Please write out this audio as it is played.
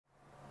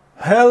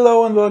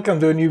Hello and welcome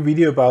to a new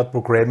video about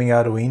programming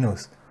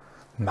Arduinos.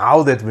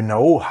 Now that we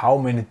know how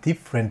many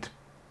different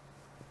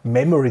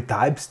memory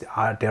types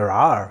there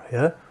are,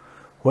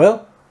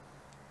 well,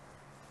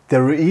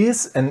 there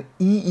is an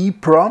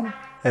EEPROM,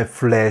 a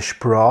flash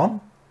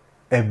PROM,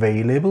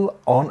 available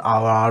on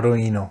our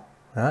Arduino.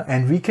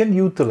 And we can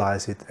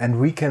utilize it and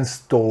we can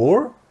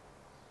store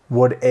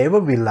whatever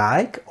we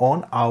like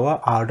on our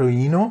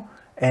Arduino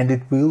and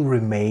it will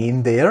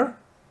remain there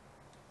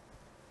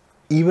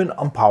even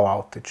on power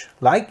outage,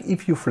 like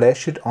if you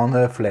flash it on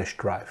a flash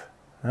drive,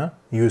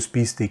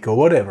 USB stick or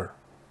whatever.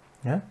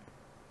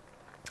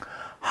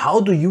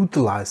 How to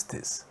utilize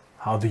this?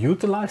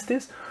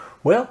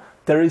 Well,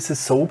 there is a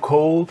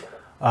so-called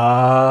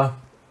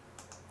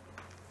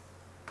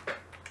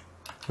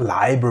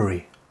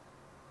library.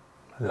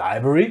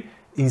 Library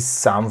is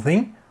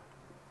something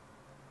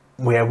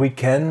where we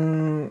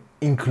can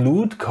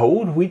include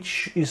code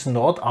which is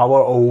not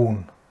our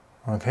own.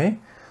 Okay,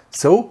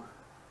 so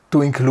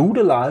to include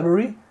a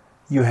library,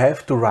 you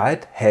have to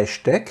write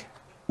hashtag.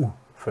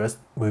 First,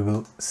 we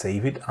will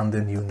save it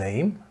under new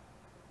name.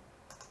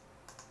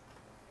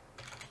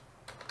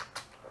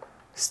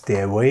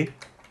 Stairway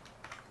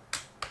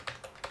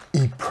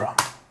EEPROM.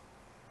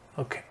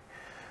 Okay.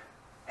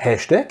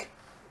 Hashtag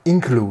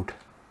include.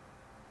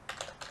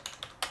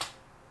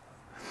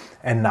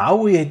 And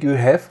now you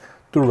have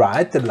to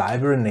write the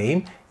library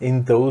name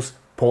in those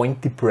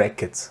pointy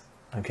brackets.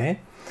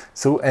 Okay.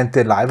 So, and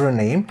the library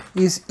name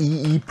is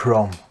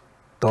EEPROM.h.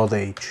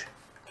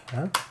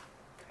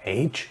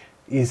 H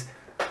is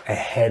a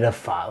header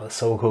file, a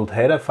so-called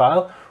header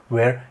file,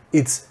 where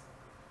it's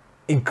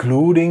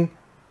including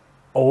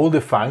all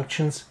the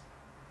functions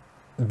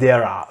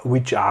there are,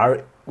 which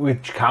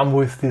come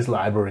with this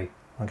library.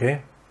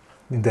 Okay,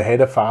 in the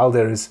header file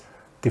there is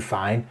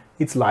defined.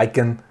 It's like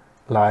an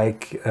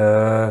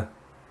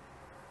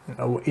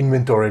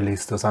inventory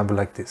list or something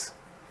like this.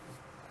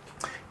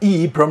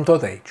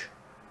 EEPROM.h.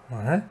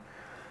 Alright.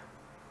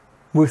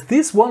 With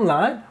this one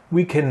line,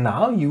 we can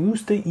now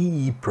use the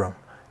EEPROM.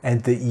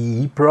 And the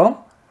EEPROM,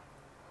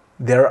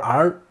 there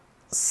are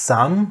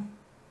some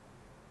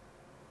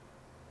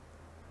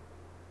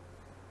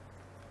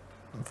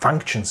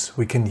functions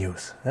we can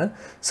use.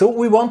 So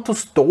we want to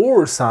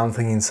store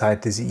something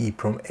inside this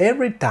EEPROM.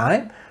 Every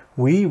time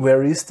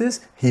where is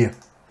this? Here.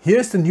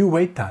 Here's the new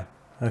wait time.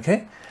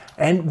 Okay?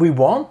 And we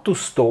want to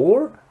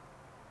store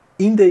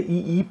in the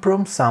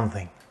EEPROM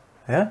something.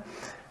 Yeah?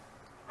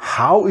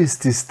 How is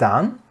this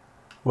done?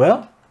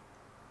 Well,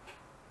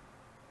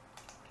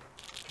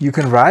 you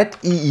can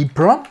write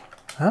EEPROM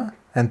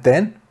and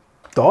then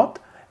dot,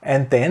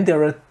 and then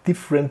there are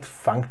different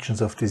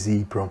functions of this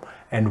EEPROM,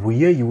 and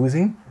we are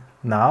using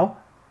now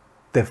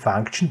the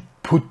function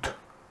put.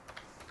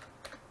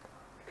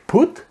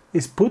 Put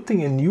is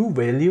putting a new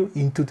value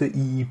into the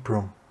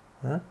EEPROM.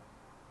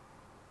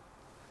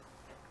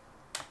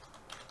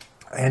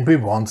 And we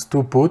want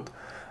to put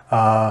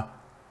the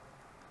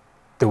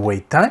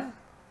wait time.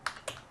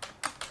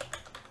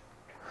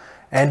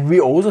 And we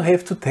also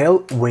have to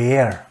tell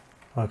where,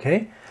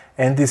 okay?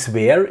 And this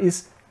where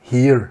is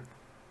here.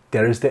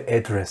 There is the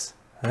address.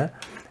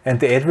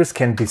 And the address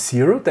can be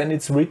 0, then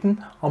it's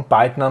written on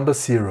byte number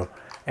 0.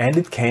 And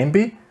it can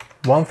be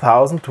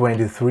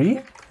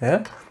 1023,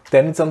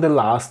 then it's on the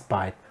last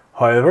byte.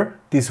 However,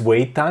 this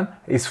wait time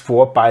is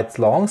 4 bytes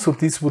long, so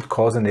this would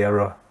cause an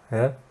error.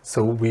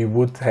 So we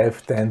would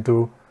have then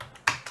to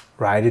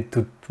write it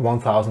to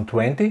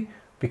 1020,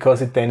 because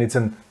then it's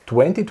a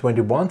 20,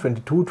 21,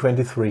 22,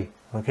 23.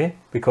 Okay,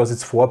 because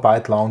it's 4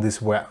 byte long,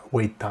 this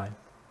wait time.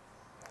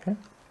 Okay.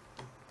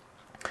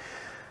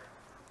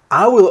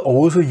 I will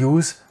also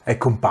use a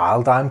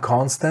compile time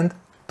constant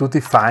to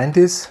define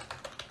this.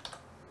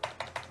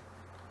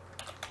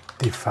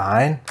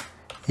 Define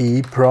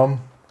EEPROM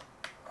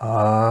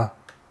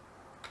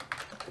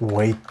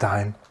wait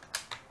time.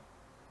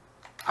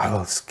 I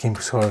will skip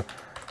for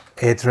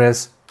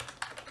address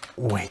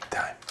wait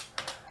time,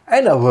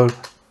 and I will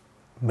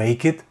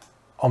make it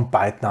on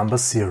byte number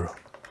 0.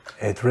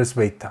 Address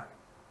wait time.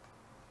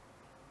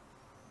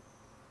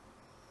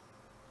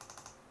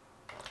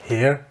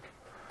 Here.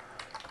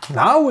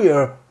 Now we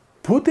are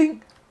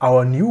putting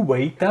our new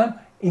wait time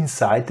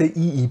inside the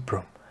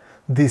EEPROM.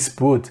 This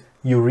put,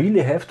 you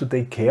really have to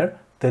take care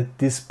that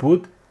this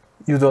put,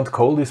 you don't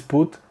call this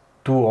put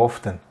too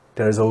often.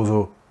 There are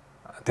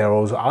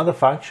also other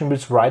functions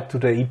which write to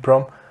the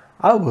EEPROM.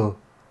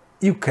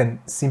 You can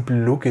simply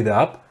look it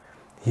up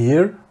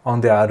here on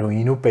the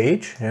Arduino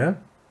page.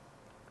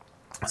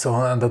 So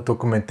under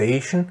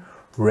documentation,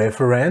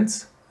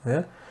 reference,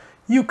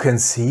 you can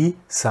see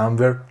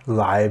somewhere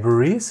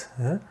libraries,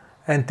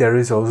 and there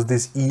is also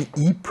this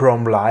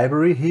EEPROM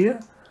library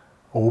here.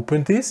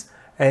 Open this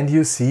and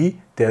you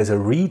see there's a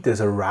read, there's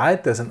a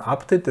write, there's an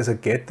update, there's a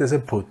get, there's a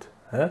put.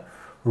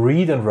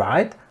 Read and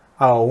write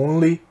are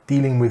only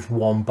dealing with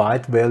 1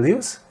 byte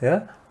values.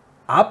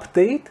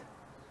 Update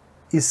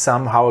is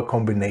somehow a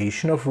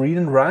combination of read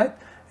and write,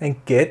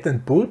 and get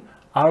and put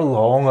are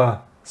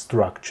longer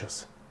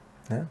structures.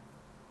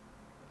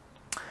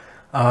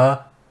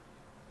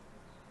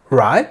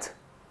 write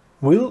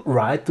will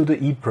write to the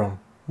EEPROM.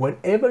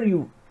 Whenever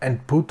you,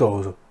 and put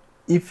also,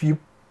 if you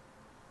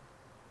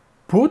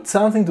put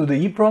something to the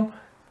EEPROM,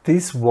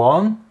 this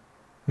one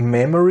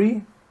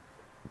memory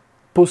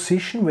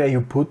position where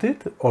you put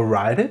it or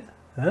write it,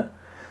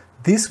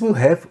 this will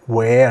have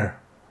where,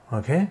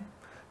 okay?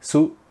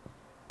 So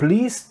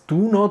please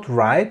do not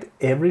write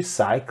every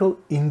cycle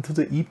into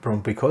the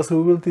EEPROM because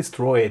we will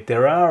destroy it.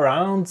 There are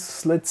around,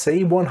 let's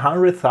say,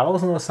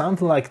 100,000 or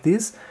something like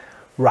this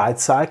write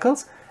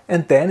cycles,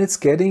 and then it's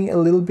getting a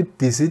little bit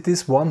dizzy,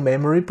 this one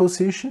memory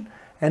position,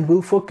 and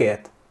will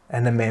forget.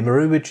 And a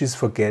memory which is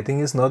forgetting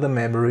is not a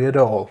memory at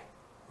all,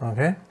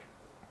 okay?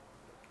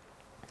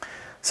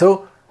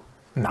 So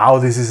now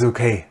this is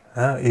okay.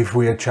 If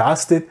we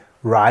adjust it,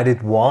 write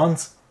it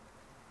once,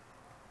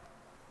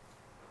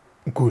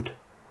 good.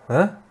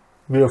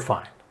 We are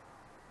fine,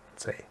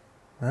 say.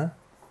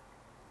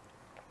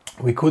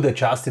 We could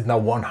adjust it now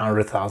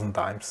 100,000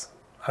 times,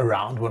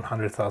 around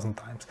 100,000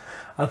 times.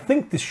 I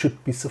think this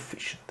should be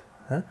sufficient.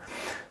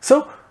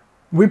 So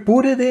we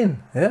put it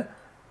in.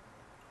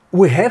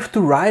 We have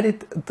to write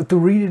it, to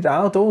read it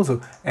out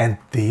also. And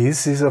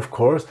this is of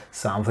course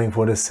something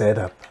for the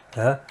setup.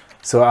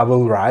 So I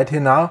will write here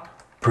now,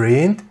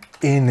 print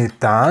init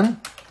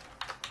done,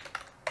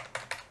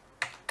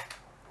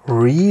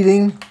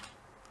 reading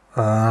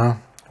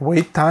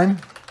wait time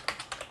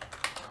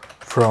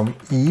from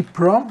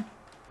EEPROM,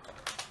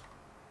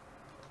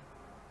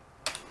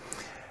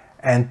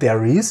 and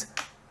there is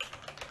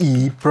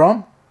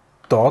EEPROM.get.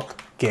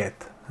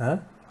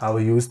 I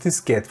will use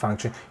this get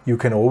function. You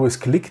can always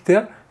click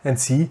there and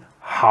see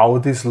how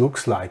this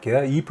looks like.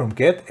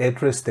 EEPROM.get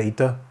address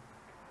data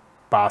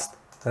passed.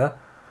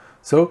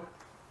 So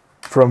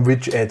from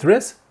which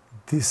address?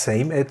 The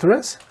same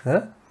address.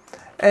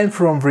 And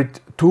from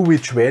to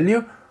which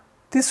value?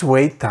 This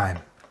wait time.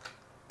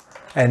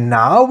 And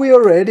now we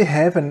already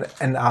have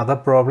another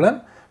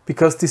problem,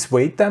 because this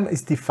wait time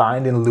is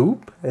defined in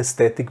loop, a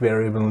static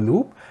variable in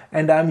loop,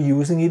 and I'm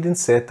using it in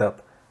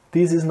setup.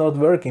 This is not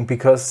working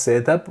because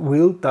setup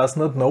does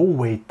not know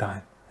wait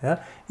time.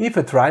 If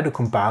I try to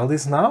compile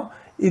this now,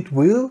 it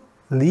will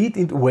lead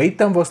into wait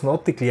time was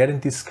not declared in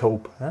this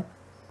scope.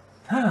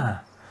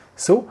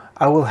 So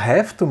I will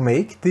have to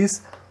make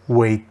this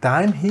wait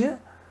time here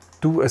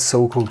to a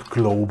so-called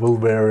global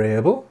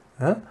variable.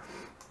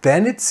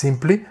 Then it's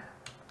simply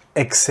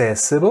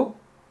accessible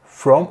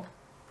from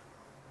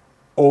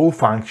all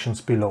functions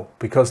below,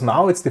 because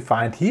now it's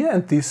defined here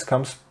and this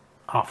comes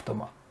after.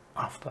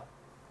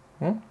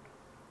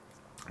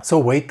 So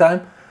wait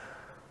time,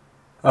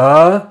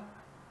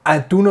 I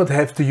do not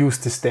have to use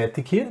the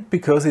static here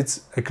because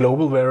it's a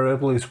global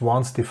variable, is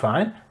once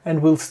defined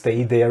and will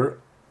stay there.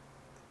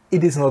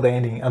 It is not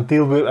ending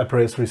until I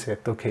press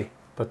reset, okay.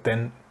 But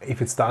then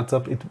if it starts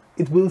up,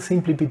 it will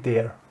simply be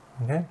there,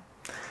 okay.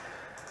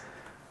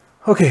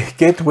 Okay,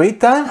 get wait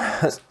time.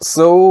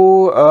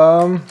 So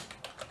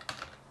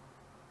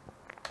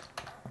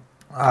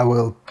I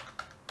will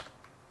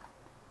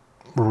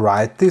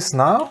write this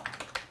now,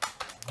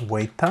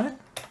 wait time,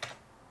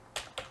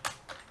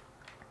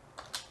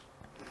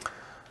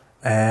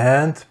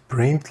 and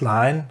print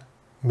line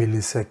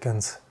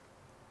milliseconds.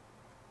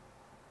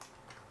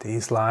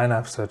 This line,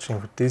 I'm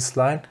searching for this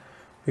line,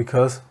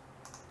 because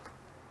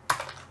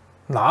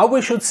now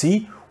we should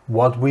see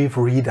what we've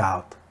read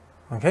out,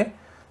 okay?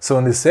 So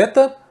in the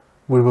setup,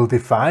 we will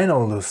define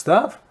all the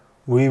stuff.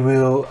 We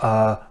will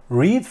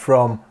read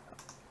from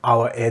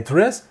our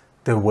address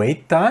the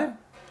wait time,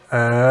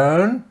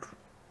 and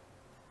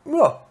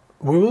well,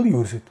 we will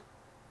use it.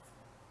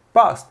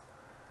 Passed.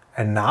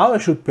 And now I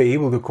should be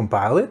able to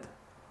compile it.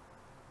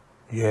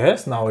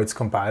 Yes, now it's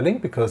compiling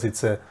because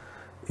it's a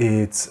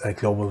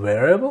global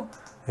variable.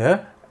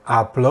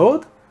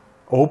 Upload,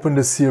 open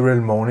the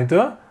serial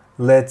monitor.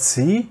 Let's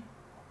see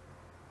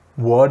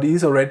what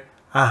is already.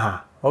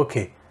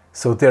 Okay.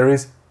 So there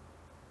is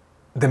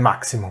the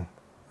maximum.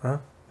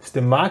 It's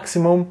the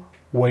maximum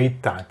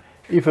wait time.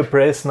 If I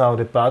press now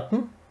the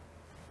button,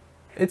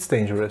 it's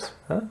dangerous.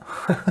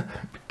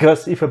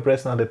 Because if I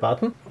press now the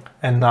button,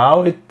 and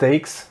now it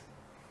takes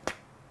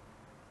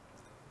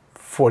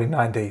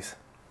 49 days.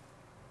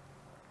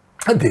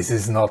 And this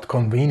is not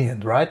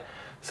convenient, right?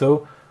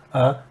 So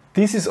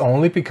this is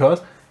only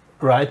because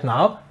right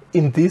now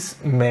in this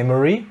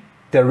memory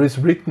there is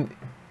written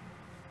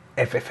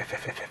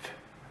FFFFF.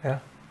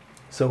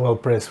 So I'll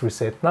press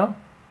reset now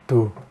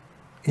to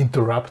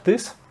interrupt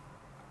this.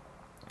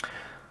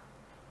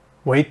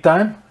 Wait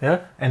time,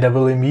 and I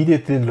will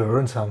immediately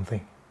learn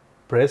something.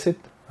 Press it,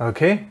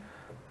 okay.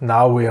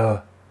 Now we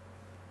are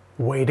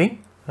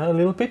waiting a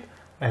little bit,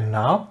 and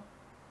now,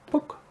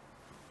 book,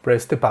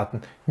 press the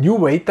button. New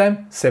wait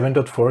time,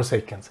 7.4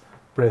 seconds.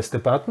 Press the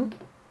button,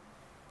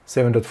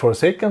 7.4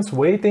 seconds,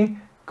 waiting,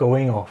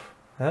 going off.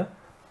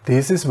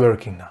 This is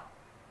working now,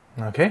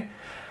 okay.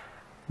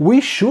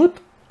 We should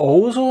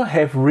also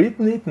have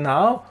written it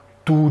now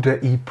to the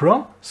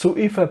EEPROM. So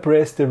if I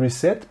press the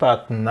reset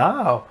button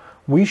now,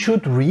 we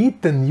should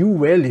read the new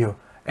value.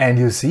 And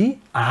you see,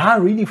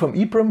 reading from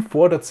EEPROM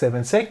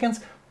 4.7 seconds,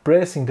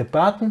 pressing the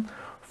button,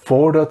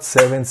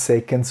 4.7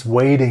 seconds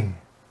waiting.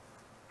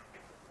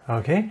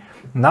 Okay,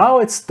 now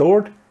it's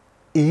stored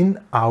in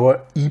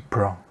our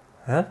EEPROM.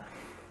 Yeah?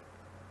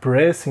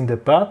 Pressing the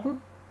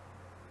button,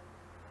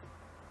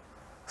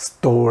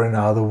 store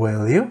another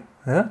value.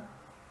 Yeah?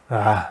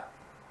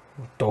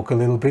 Talk a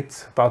little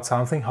bit about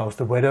something. How's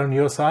the weather on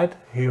your side?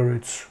 Here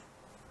it's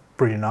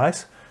pretty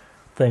nice.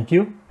 Thank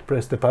you.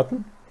 Press the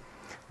button.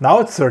 Now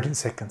it's 13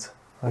 seconds.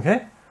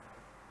 Okay?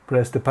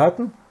 Press the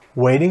button.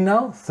 Waiting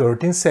now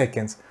 13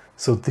 seconds.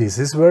 So this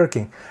is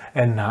working.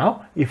 And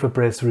now if I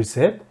press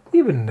reset,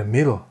 even in the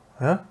middle,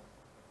 yeah?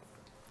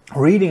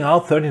 Reading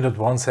out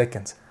 13.1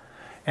 seconds.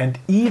 And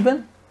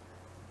even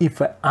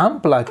if I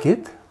unplug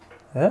it,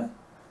 yeah,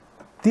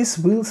 this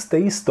will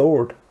stay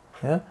stored.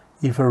 Yeah?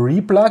 If I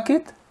replug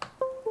it,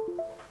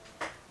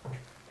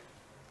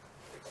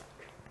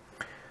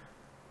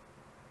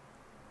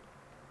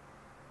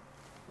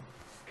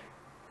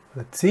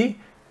 let's see,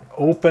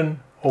 open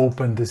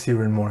the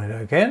serial monitor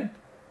again.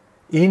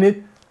 In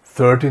it,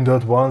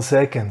 13.1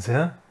 seconds.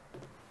 Yeah?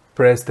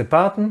 Press the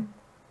button,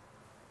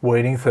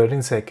 waiting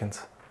 13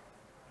 seconds.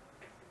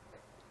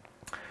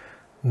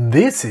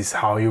 This is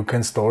how you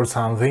can store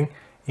something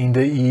in the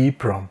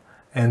EEPROM,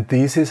 and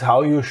this is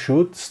how you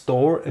should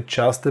store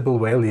adjustable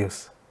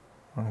values.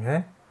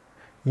 Okay?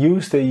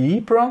 Use the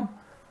EEPROM,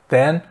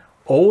 then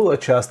all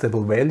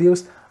adjustable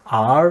values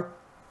are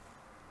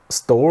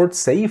stored,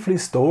 safely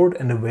stored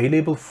and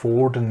available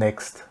for the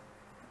next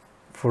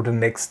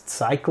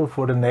cycle,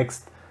 for the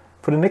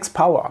next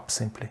power up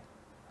simply.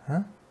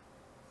 Huh?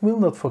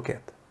 Will not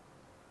forget.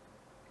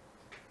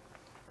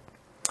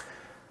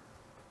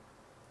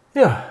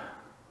 Yeah.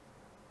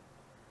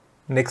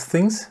 Next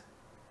things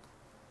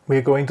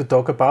we're going to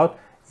talk about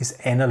is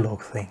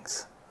analog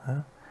things.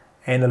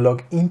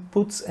 Analog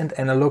inputs and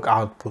analog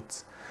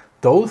outputs.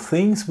 Those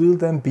things will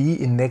then be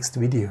in next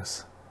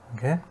videos.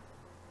 Okay?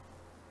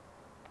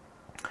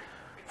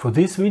 For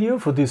this video,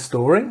 for this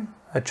storing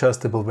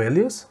adjustable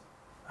values,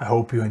 I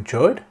hope you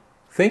enjoyed.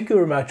 Thank you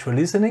very much for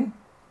listening.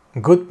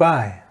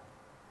 Goodbye.